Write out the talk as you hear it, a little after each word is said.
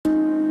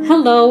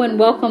Hello and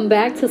welcome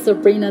back to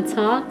Sabrina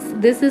Talks.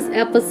 This is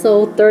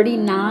episode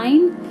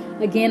 39.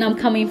 Again, I'm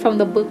coming from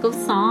the book of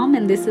Psalm,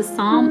 and this is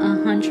Psalm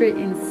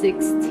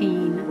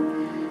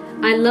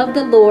 116. I love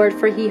the Lord,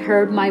 for he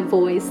heard my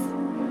voice.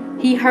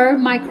 He heard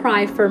my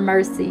cry for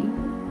mercy.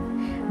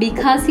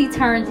 Because he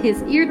turned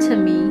his ear to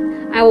me,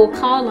 I will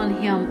call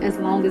on him as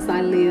long as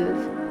I live.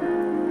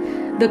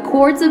 The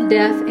cords of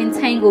death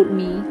entangled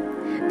me.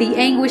 The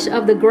anguish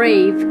of the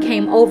grave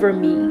came over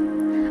me.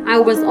 I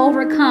was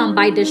overcome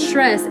by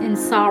distress and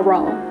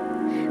sorrow.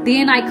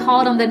 Then I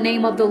called on the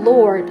name of the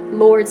Lord.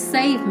 Lord,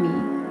 save me.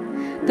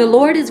 The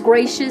Lord is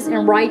gracious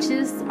and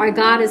righteous. Our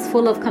God is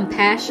full of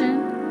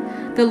compassion.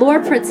 The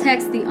Lord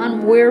protects the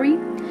unwary.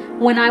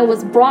 When I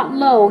was brought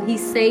low, he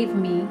saved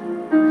me.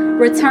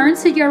 Return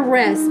to your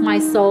rest, my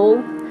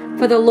soul,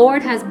 for the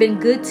Lord has been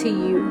good to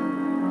you.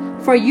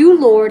 For you,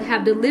 Lord,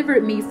 have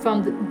delivered me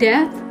from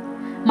death,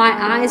 my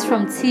eyes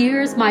from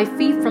tears, my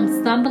feet from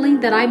stumbling,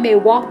 that I may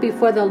walk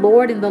before the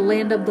Lord in the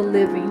land of the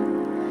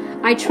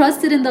living. I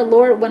trusted in the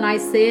Lord when I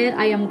said,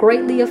 I am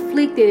greatly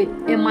afflicted.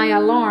 In my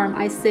alarm,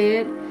 I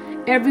said,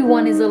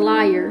 everyone is a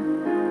liar.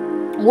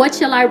 What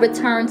shall I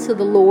return to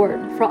the Lord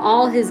for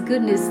all his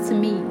goodness to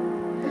me?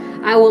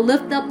 I will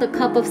lift up the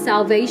cup of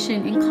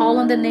salvation and call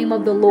on the name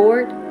of the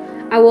Lord.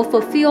 I will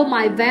fulfill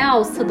my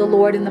vows to the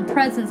Lord in the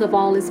presence of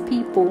all his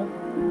people.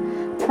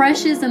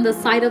 Precious in the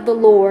sight of the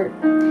Lord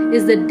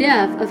is the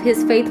death of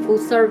his faithful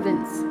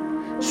servants.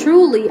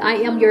 Truly, I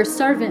am your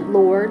servant,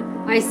 Lord.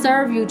 I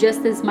serve you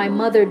just as my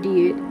mother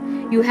did.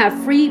 You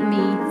have freed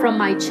me from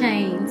my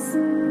chains.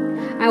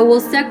 I will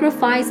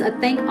sacrifice a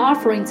thank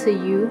offering to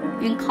you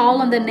and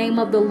call on the name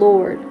of the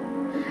Lord.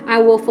 I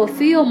will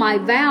fulfill my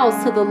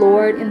vows to the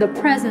Lord in the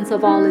presence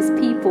of all his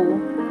people.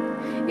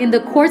 In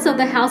the courts of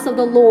the house of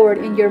the Lord,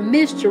 in your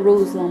midst,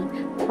 Jerusalem,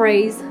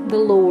 praise the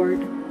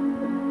Lord.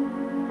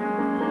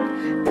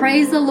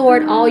 Praise the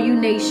Lord, all you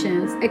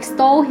nations.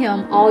 Extol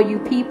him, all you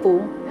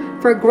people.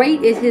 For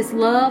great is his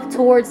love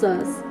towards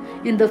us,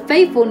 and the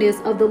faithfulness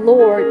of the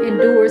Lord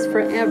endures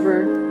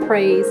forever.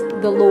 Praise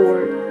the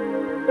Lord.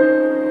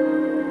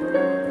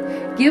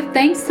 Give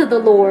thanks to the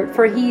Lord,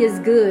 for he is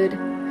good.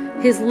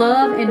 His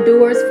love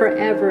endures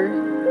forever.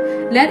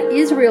 Let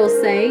Israel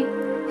say,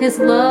 his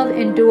love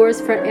endures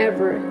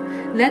forever.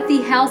 Let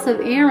the house of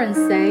Aaron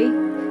say,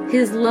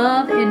 his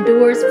love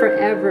endures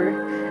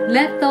forever.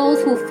 Let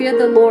those who fear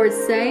the Lord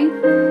say,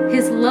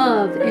 his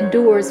love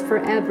endures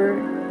forever.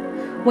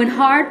 When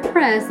hard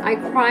pressed, I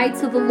cried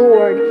to the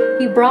Lord.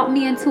 He brought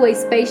me into a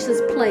spacious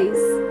place.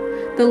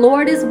 The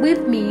Lord is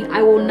with me.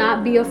 I will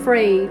not be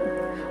afraid.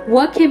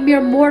 What can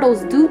mere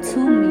mortals do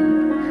to me?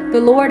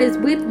 The Lord is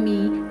with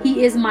me.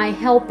 He is my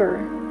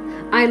helper.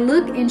 I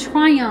look in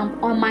triumph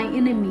on my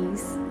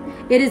enemies.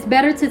 It is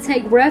better to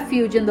take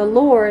refuge in the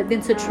Lord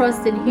than to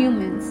trust in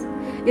humans.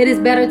 It is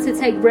better to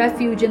take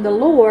refuge in the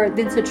Lord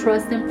than to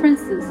trust in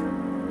princes.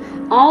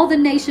 All the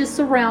nations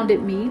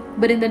surrounded me,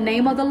 but in the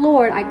name of the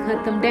Lord I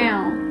cut them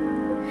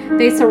down.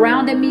 They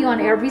surrounded me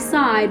on every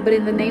side, but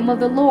in the name of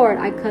the Lord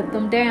I cut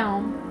them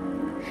down.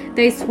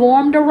 They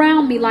swarmed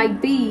around me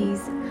like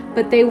bees,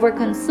 but they were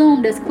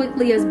consumed as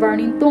quickly as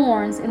burning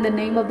thorns. In the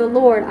name of the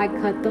Lord I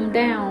cut them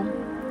down.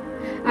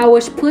 I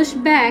was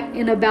pushed back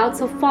and about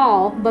to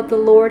fall, but the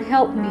Lord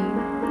helped me.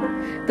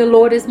 The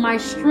Lord is my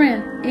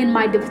strength. In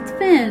my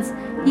defense,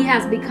 he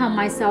has become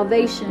my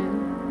salvation.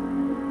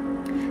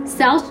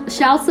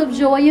 Shouts of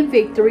joy and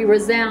victory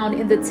resound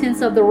in the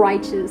tents of the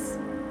righteous.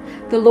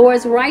 The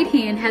Lord's right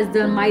hand has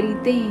done mighty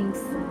things.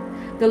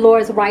 The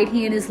Lord's right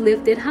hand is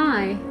lifted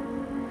high.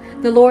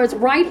 The Lord's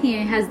right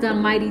hand has done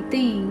mighty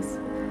things.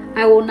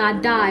 I will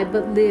not die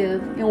but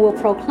live, and will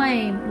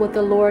proclaim what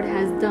the Lord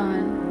has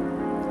done.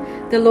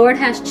 The Lord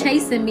has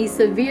chastened me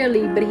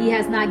severely, but he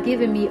has not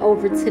given me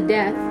over to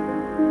death.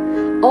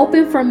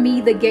 Open for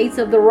me the gates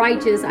of the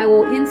righteous. I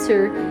will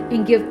enter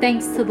and give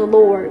thanks to the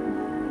Lord.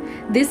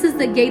 This is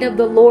the gate of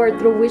the Lord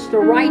through which the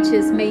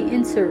righteous may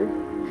enter.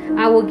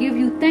 I will give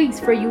you thanks,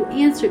 for you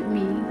answered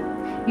me.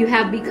 You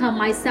have become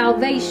my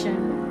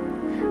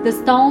salvation. The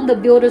stone the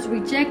builders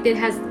rejected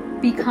has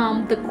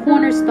become the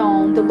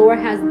cornerstone. The Lord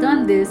has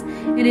done this,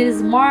 and it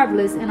is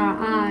marvelous in our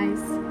eyes.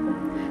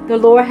 The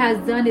Lord has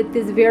done it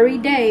this very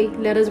day.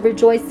 Let us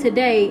rejoice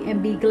today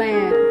and be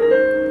glad.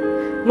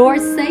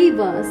 Lord, save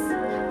us.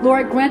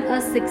 Lord, grant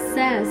us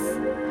success.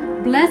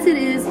 Blessed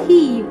is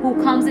he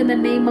who comes in the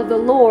name of the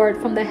Lord.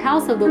 From the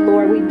house of the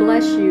Lord we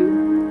bless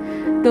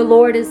you. The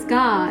Lord is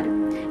God,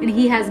 and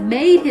he has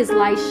made his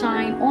light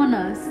shine on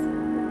us.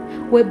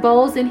 With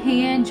bows in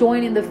hand,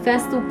 join in the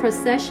festal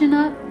procession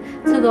up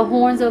to the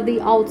horns of the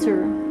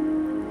altar.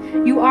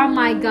 You are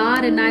my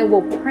God, and I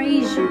will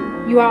praise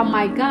you. You are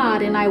my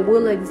God, and I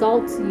will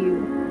exalt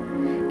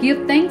you.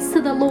 Give thanks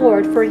to the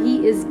Lord, for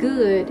he is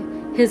good.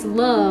 His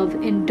love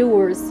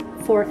endures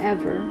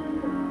forever.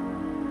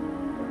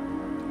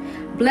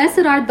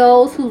 Blessed are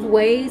those whose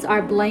ways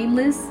are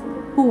blameless,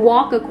 who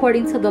walk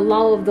according to the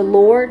law of the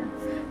Lord.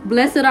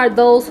 Blessed are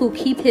those who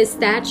keep his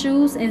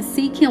statutes and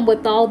seek him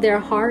with all their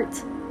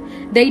heart.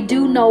 They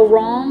do no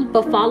wrong,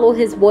 but follow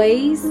his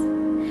ways.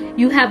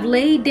 You have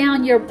laid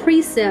down your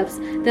precepts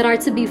that are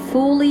to be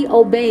fully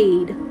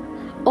obeyed.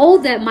 Oh,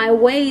 that my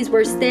ways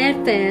were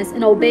steadfast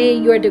in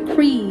obeying your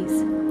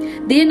decrees.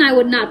 Then I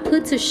would not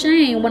put to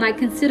shame when I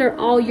consider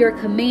all your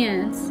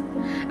commands.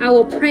 I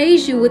will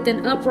praise you with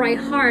an upright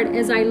heart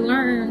as I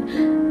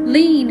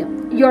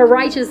lean your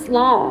righteous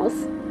laws.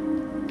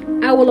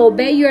 I will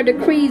obey your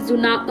decrees. Do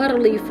not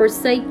utterly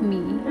forsake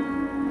me.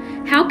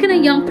 How can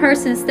a young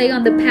person stay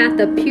on the path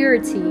of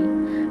purity?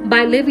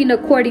 By living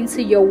according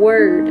to your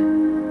word.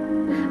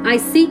 I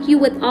seek you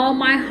with all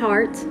my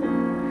heart.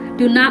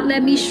 Do not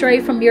let me stray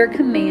from your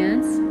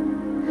commands.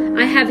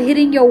 I have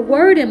hidden your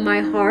word in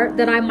my heart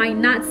that I might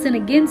not sin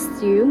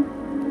against you.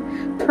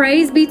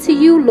 Praise be to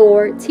you,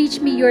 Lord. Teach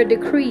me your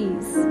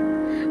decrees.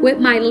 With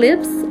my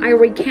lips, I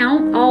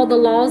recount all the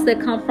laws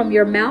that come from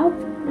your mouth.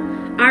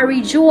 I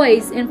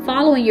rejoice in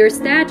following your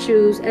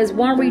statutes as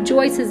one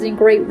rejoices in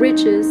great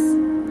riches.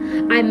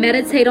 I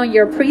meditate on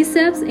your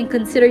precepts and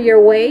consider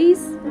your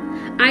ways.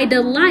 I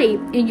delight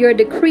in your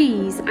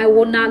decrees. I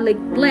will not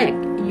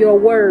neglect your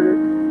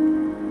word.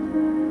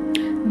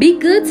 Be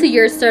good to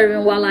your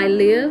servant while I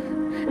live,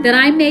 that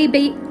I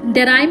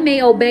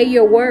may obey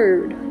your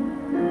word.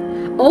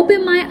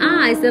 Open my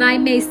eyes that I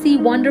may see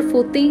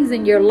wonderful things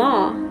in your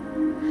law.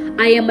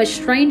 I am a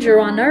stranger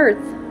on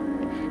earth.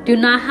 Do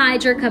not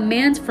hide your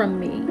commands from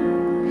me.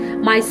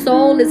 My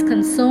soul is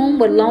consumed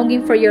with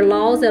longing for your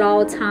laws at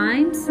all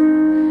times.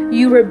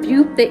 You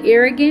rebuke the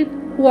arrogant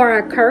who are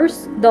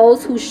accursed,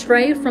 those who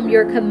stray from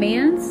your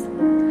commands.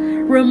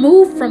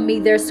 Remove from me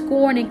their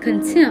scorn and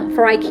contempt,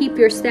 for I keep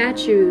your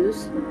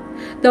statutes.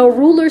 Though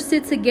rulers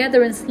sit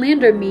together and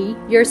slander me,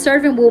 your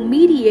servant will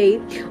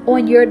meditate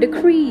on your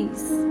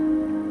decrees.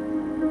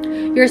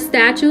 Your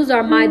statutes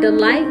are my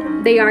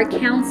delight, they are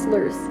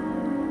counselors.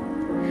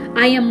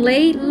 I am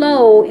laid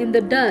low in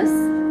the dust.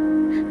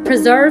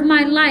 Preserve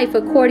my life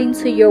according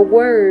to your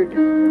word.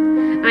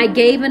 I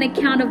gave an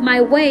account of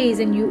my ways,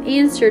 and you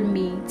answered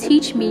me.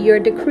 Teach me your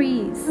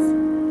decrees.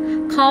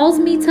 Cause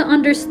me to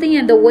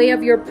understand the way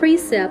of your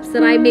precepts,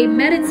 that I may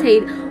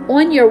meditate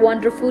on your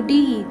wonderful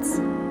deeds.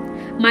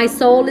 My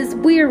soul is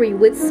weary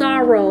with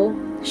sorrow.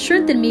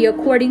 Strengthen me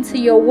according to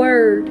your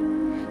word.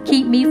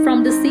 Keep me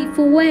from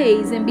deceitful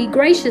ways, and be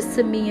gracious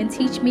to me, and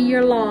teach me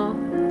your law.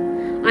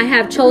 I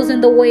have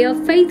chosen the way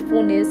of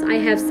faithfulness. I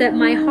have set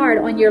my heart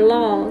on your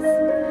laws.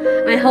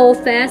 I hold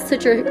fast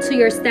to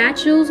your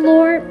statutes,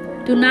 Lord.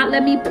 Do not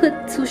let me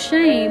put to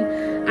shame.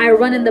 I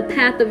run in the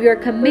path of your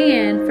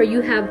command, for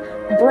you have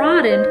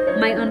broadened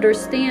my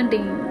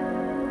understanding.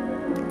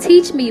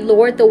 Teach me,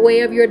 Lord, the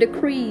way of your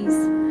decrees,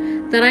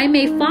 that I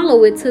may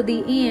follow it to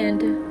the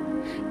end.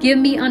 Give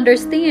me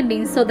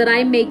understanding so that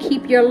I may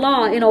keep your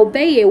law and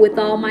obey it with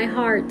all my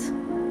heart.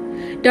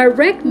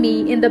 Direct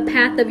me in the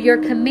path of your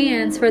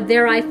commands, for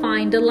there I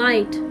find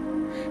delight.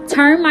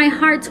 Turn my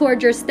heart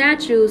toward your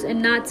statutes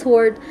and not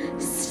toward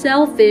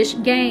selfish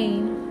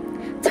gain.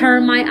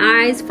 Turn my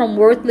eyes from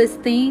worthless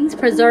things.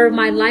 Preserve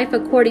my life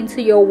according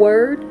to your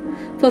word.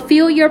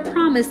 Fulfill your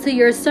promise to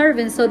your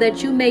servant so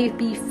that you may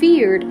be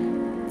feared.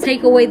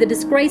 Take away the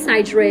disgrace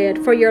I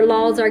dread, for your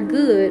laws are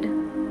good.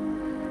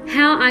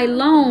 How I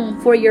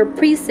long for your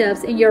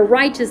precepts, and your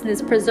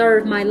righteousness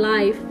preserve my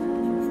life.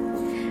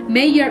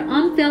 May your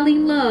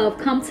unfailing love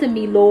come to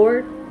me,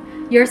 Lord,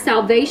 your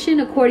salvation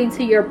according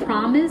to your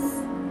promise.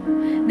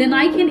 Then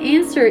I can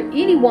answer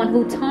anyone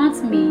who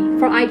taunts me,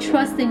 for I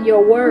trust in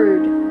your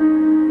word.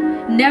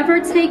 Never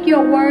take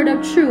your word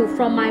of truth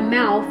from my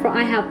mouth, for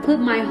I have put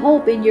my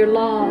hope in your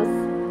laws.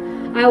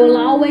 I will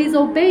always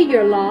obey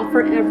your law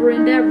forever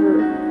and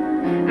ever.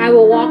 I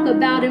will walk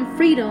about in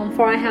freedom,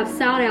 for I have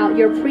sought out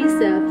your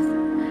precepts.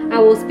 I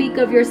will speak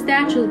of your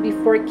statutes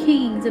before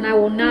kings, and I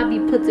will not be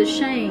put to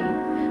shame,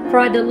 for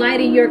I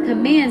delight in your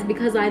commands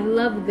because I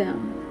love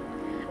them.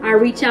 I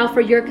reach out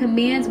for your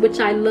commands which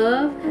I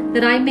love,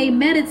 that I may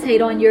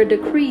meditate on your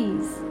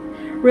decrees.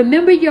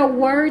 Remember your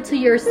word to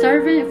your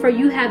servant, for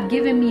you have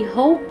given me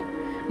hope.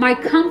 My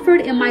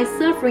comfort in my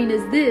suffering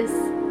is this: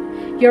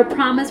 your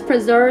promise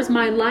preserves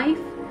my life.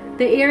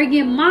 The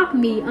arrogant mock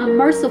me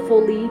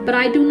unmercifully, but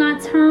I do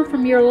not turn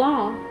from your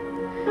law.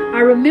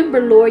 I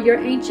remember, Lord, your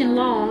ancient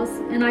laws,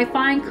 and I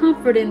find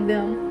comfort in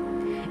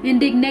them.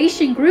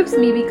 Indignation grips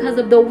me because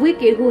of the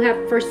wicked who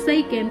have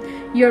forsaken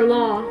your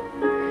law.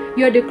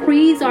 Your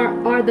decrees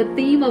are the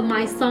theme of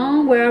my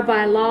song wherever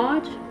I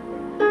lodge.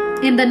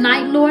 In the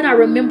night, Lord, I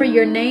remember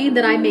your name,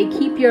 that I may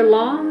keep your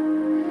law.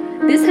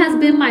 This has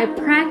been my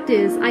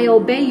practice. I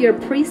obey your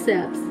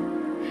precepts.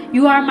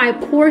 You are my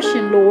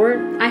portion,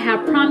 Lord. I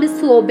have promised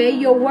to obey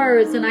your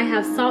words, and I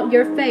have sought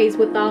your face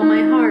with all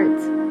my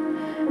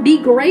heart. Be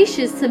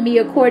gracious to me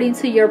according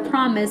to your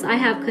promise. I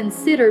have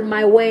considered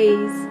my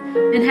ways,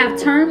 and have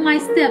turned my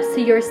steps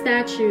to your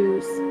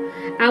statutes.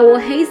 I will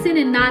hasten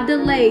and not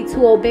delay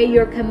to obey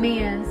your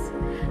commands.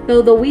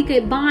 Though the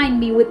wicked bind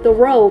me with the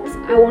ropes,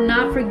 I will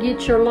not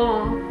forget your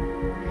law.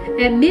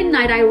 At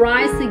midnight I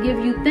rise to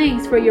give you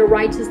thanks for your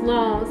righteous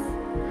laws.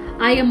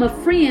 I am a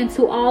friend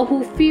to all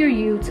who fear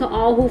you, to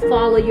all who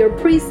follow your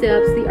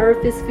precepts. The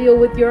earth is filled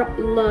with your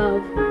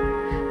love.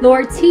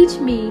 Lord, teach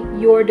me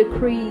your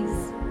decrees.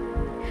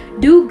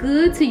 Do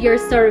good to your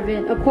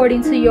servant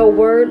according to your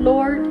word,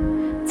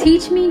 Lord.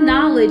 Teach me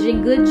knowledge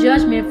and good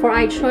judgment, for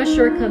I trust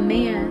your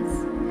commands.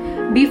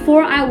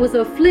 Before I was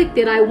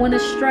afflicted, I went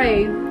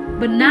astray,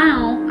 but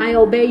now I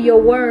obey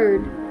your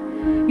word.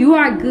 You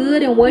are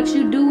good, and what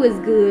you do is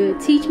good.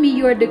 Teach me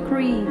your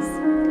decrees.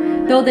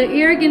 Though the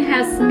arrogant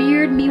has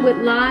smeared me with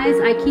lies,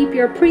 I keep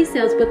your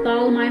precepts with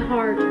all my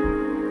heart.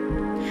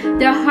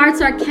 Their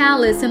hearts are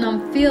callous and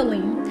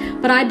unfeeling,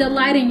 but I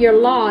delight in your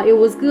law. It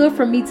was good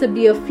for me to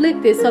be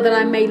afflicted so that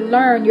I may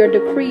learn your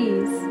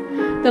decrees.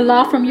 The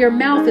law from your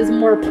mouth is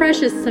more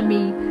precious to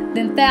me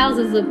than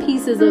thousands of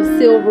pieces of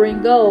silver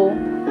and gold.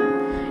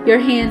 Your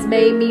hands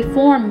made me,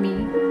 formed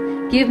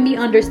me. Give me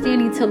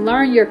understanding to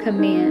learn your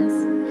commands.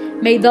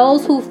 May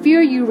those who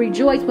fear you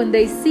rejoice when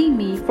they see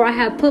me, for I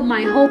have put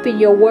my hope in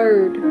your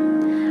word.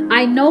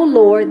 I know,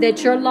 Lord,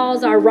 that your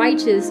laws are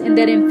righteous and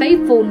that in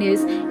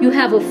faithfulness you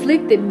have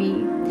afflicted me.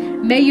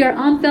 May your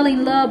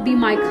unfailing love be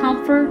my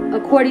comfort,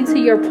 according to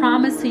your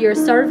promise to your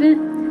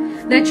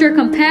servant. Let your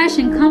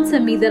compassion come to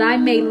me that I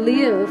may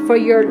live, for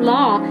your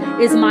law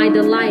is my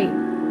delight.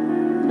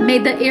 May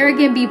the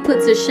arrogant be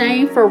put to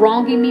shame for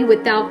wronging me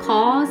without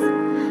cause,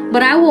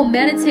 but I will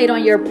meditate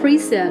on your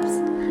precepts.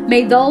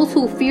 May those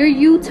who fear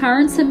you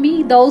turn to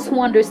me, those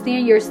who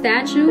understand your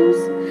statutes.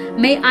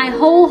 May I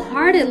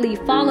wholeheartedly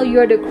follow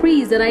your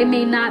decrees that I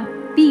may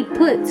not be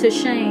put to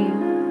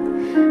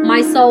shame.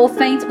 My soul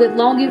faints with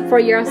longing for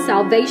your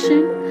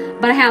salvation,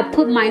 but I have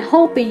put my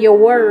hope in your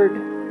word.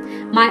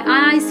 My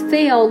eyes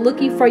fail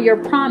looking for your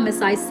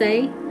promise, I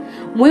say.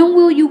 When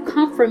will you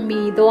comfort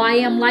me? Though I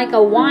am like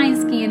a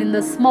wineskin in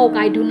the smoke,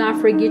 I do not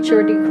forget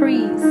your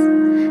decrees.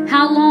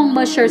 How long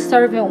must your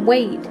servant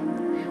wait?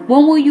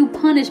 When will you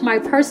punish my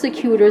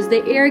persecutors?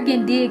 The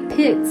arrogant dig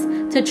pits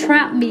to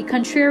trap me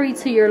contrary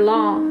to your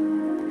law.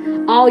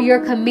 All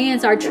your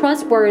commands are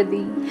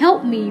trustworthy.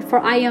 Help me, for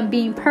I am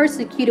being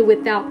persecuted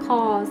without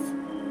cause.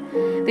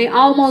 They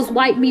almost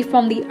wiped me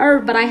from the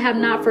earth, but I have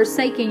not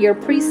forsaken your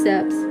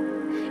precepts.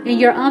 In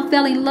your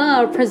unfailing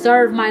love,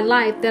 preserve my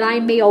life, that I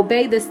may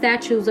obey the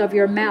statutes of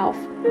your mouth.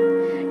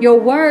 Your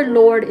word,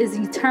 Lord, is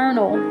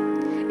eternal.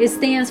 It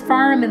stands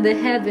firm in the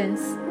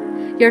heavens.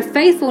 Your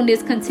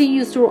faithfulness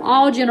continues through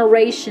all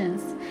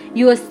generations.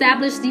 You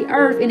establish the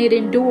earth and it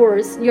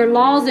endures. Your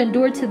laws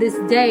endure to this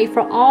day,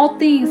 for all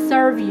things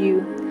serve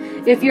you.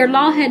 If your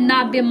law had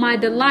not been my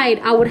delight,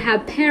 I would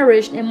have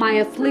perished in my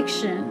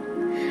affliction.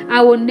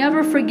 I will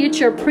never forget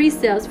your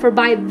precepts, for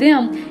by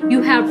them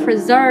you have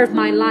preserved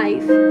my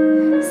life.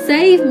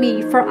 Save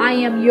me, for I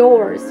am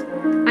yours.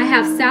 I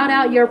have sought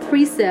out your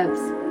precepts.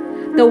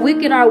 The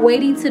wicked are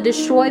waiting to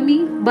destroy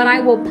me, but I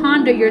will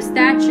ponder your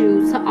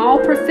statutes. To all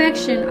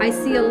perfection I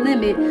see a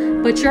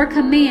limit, but your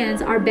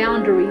commands are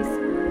boundaries.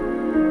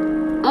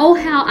 Oh,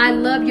 how I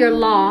love your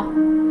law.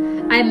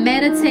 I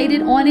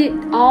meditated on it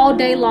all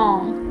day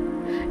long.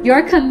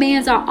 Your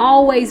commands are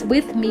always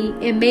with me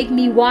and make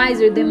me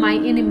wiser than my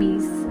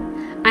enemies.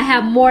 I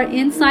have more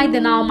insight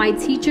than all my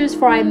teachers,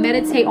 for I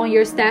meditate on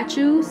your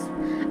statutes.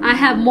 I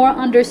have more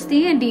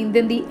understanding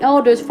than the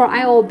elders, for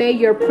I obey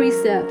your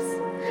precepts.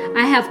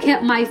 I have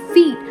kept my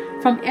feet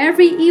from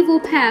every evil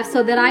path,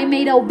 so that I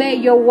may obey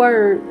your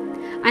word.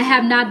 I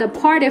have not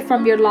departed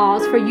from your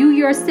laws, for you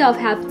yourself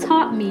have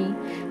taught me.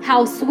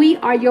 How sweet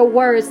are your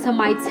words to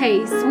my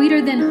taste,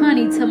 sweeter than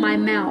honey to my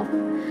mouth.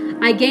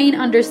 I gain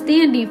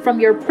understanding from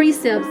your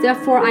precepts,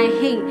 therefore I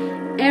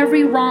hate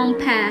every wrong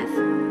path.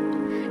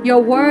 Your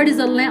word is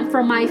a lamp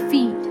for my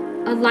feet,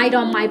 a light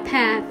on my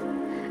path.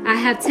 I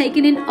have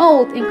taken an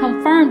oath and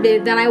confirmed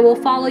it, that I will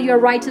follow your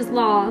righteous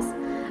laws.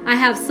 I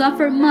have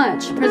suffered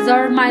much.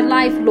 Preserve my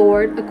life,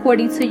 Lord,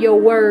 according to your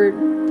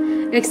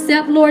word.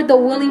 Accept, Lord, the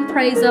willing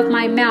praise of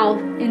my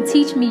mouth, and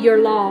teach me your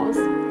laws.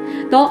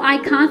 Though I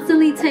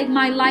constantly take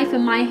my life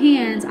in my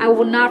hands, I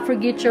will not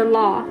forget your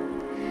law.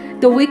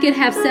 The wicked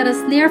have set a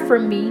snare for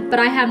me, but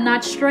I have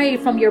not strayed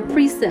from your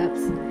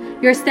precepts.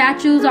 Your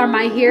statutes are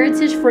my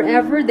heritage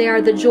forever. They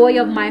are the joy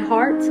of my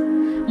heart.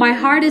 My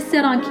heart is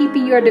set on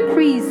keeping your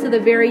decrees to the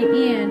very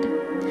end.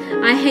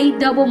 I hate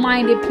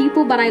double-minded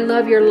people, but I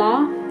love your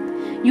law.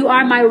 You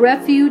are my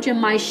refuge and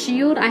my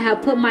shield. I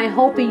have put my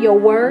hope in your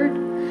word.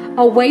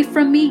 Away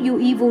from me, you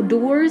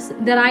evildoers,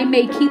 that I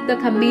may keep the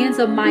commands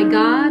of my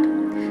God.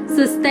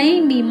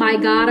 Sustain me, my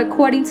God,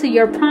 according to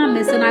your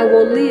promise, and I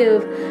will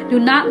live. Do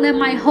not let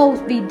my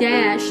hopes be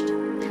dashed.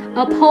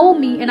 Uphold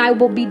me, and I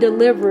will be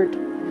delivered.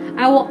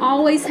 I will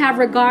always have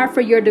regard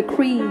for your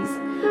decrees.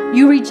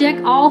 You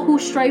reject all who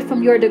stray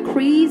from your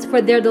decrees,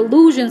 for their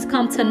delusions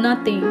come to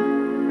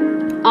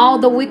nothing. All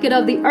the wicked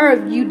of the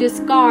earth you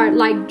discard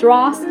like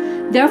dross.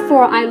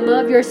 Therefore I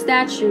love your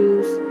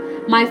statutes.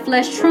 My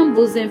flesh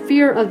trembles in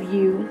fear of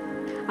you.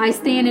 I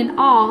stand in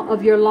awe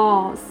of your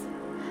laws.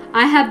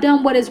 I have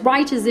done what is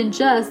righteous and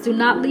just. Do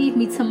not leave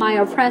me to my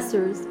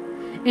oppressors.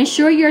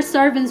 Ensure your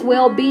servant's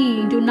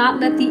well-being. Do not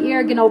let the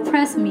arrogant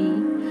oppress me.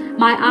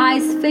 My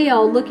eyes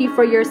fail looking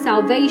for your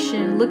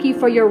salvation, looking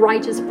for your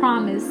righteous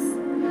promise.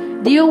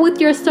 Deal with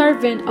your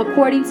servant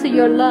according to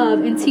your love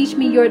and teach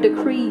me your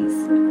decrees.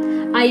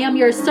 I am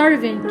your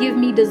servant, give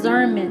me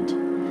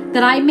discernment,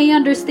 that I may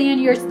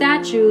understand your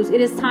statutes.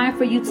 It is time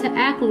for you to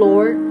act,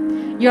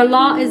 Lord. Your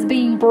law is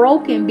being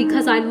broken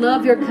because I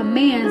love your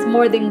commands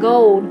more than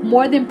gold,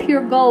 more than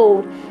pure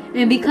gold.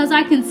 And because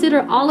I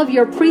consider all of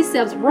your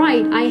precepts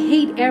right, I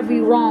hate every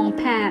wrong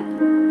path.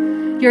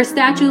 Your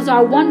statutes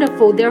are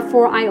wonderful,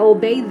 therefore I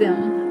obey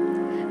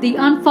them. The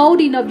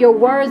unfolding of your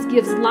words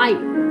gives light.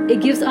 It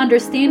gives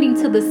understanding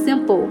to the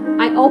simple.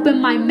 I open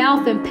my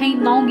mouth and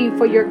paint longing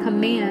for your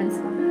commands.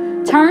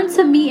 Turn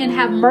to me and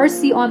have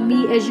mercy on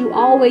me as you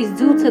always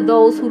do to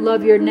those who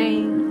love your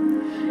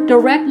name.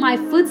 Direct my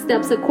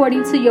footsteps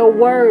according to your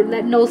word.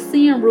 Let no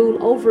sin rule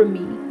over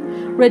me.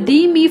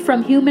 Redeem me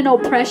from human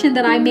oppression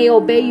that I may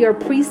obey your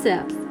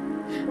precepts.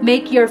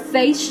 Make your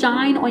face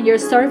shine on your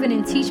servant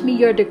and teach me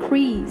your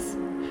decrees.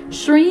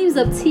 Streams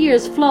of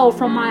tears flow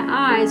from my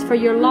eyes, for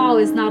your law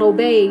is not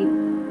obeyed.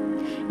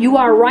 You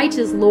are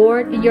righteous,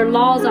 Lord, and your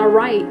laws are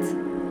right.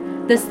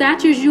 The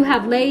statutes you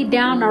have laid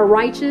down are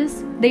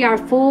righteous. They are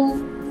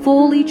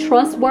fully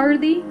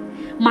trustworthy.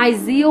 My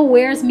zeal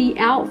wears me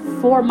out,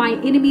 for my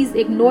enemies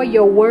ignore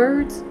your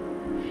words.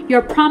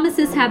 Your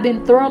promises have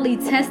been thoroughly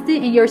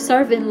tested, and your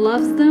servant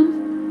loves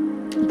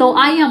them. Though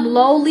I am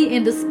lowly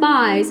and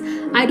despised,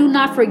 I do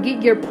not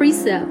forget your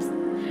precepts.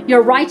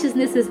 Your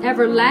righteousness is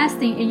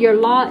everlasting, and your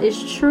law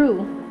is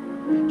true.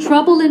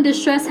 Trouble and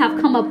distress have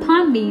come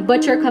upon me,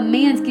 but your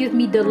commands give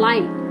me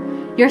delight.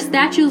 Your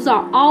statutes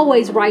are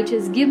always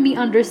righteous. Give me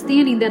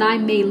understanding that I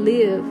may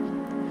live.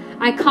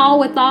 I call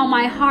with all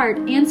my heart.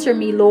 Answer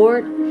me,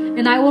 Lord,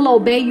 and I will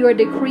obey your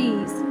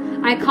decrees.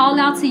 I call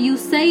out to you,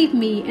 save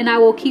me, and I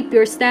will keep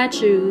your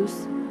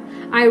statutes.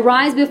 I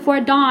rise before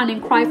dawn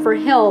and cry for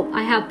help.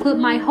 I have put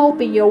my hope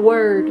in your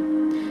word.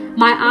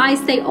 My eyes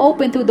stay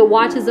open through the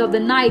watches of the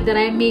night, that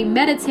I may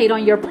meditate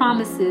on your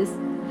promises.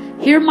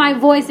 Hear my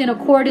voice in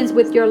accordance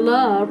with your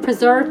love.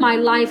 Preserve my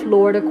life,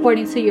 Lord,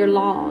 according to your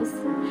laws.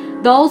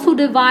 Those who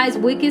devise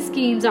wicked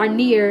schemes are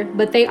near,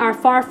 but they are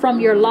far from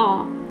your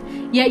law.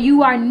 Yet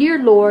you are near,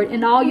 Lord,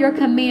 and all your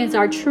commands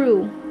are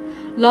true.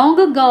 Long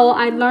ago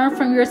I learned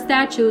from your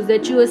statutes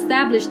that you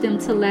established them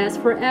to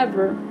last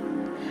forever.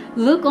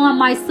 Look on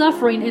my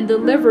suffering and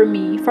deliver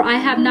me, for I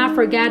have not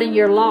forgotten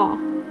your law.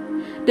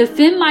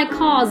 Defend my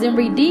cause and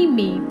redeem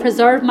me.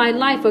 Preserve my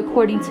life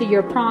according to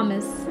your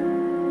promise.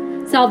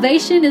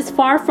 Salvation is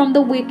far from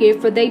the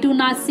wicked, for they do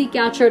not seek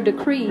out your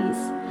decrees.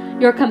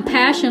 Your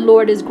compassion,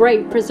 Lord, is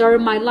great.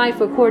 Preserve my life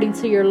according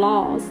to your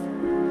laws.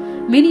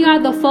 Many are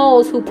the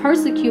foes who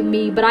persecute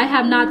me, but I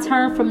have not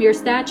turned from your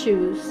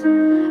statutes.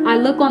 I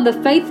look on the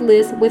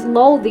faithless with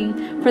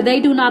loathing, for they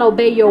do not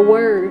obey your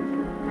word.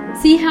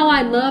 See how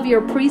I love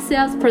your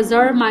precepts.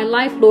 Preserve my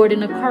life, Lord,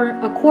 in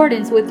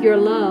accordance with your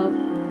love.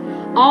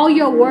 All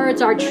your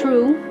words are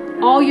true.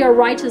 All your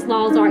righteous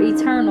laws are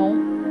eternal.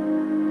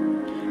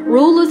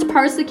 Rulers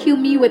persecute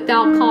me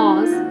without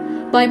cause,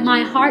 but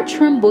my heart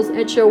trembles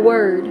at your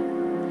word.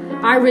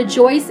 I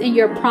rejoice in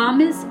your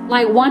promise.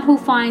 Like one who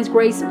finds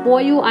great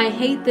spoil, I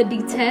hate the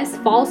detest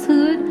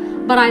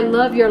falsehood, but I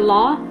love your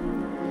law.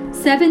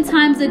 7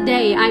 times a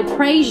day I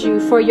praise you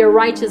for your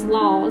righteous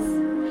laws.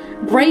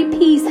 Great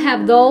peace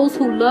have those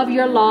who love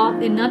your law,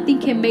 and nothing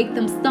can make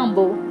them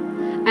stumble.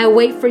 I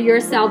wait for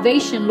your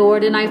salvation,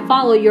 Lord, and I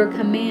follow your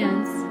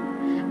commands.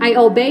 I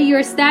obey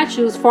your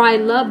statutes, for I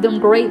love them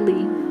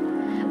greatly.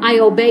 I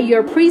obey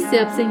your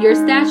precepts and your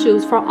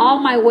statutes, for all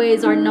my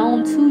ways are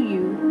known to you.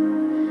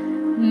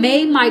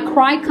 May my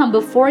cry come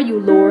before you,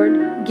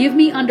 Lord. Give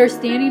me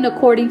understanding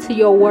according to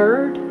your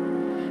word.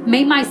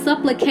 May my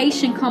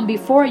supplication come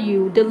before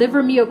you.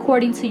 Deliver me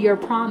according to your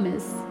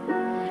promise.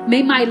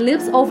 May my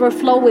lips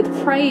overflow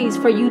with praise,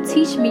 for you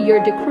teach me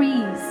your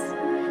decrees.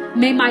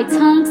 May my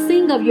tongue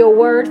sing of your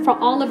word, for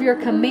all of your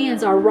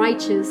commands are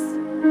righteous.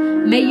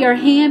 May your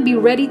hand be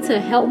ready to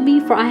help me,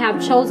 for I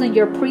have chosen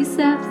your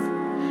precepts.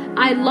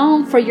 I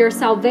long for your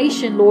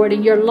salvation, Lord,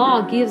 and your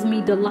law gives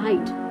me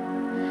delight.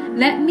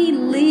 Let me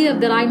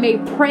live that I may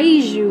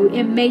praise you,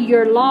 and may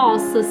your law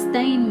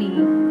sustain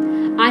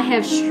me. I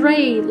have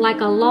strayed like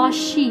a lost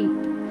sheep.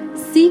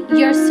 Seek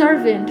your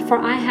servant, for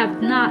I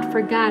have not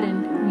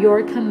forgotten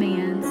your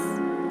commands.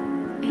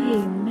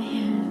 Amen.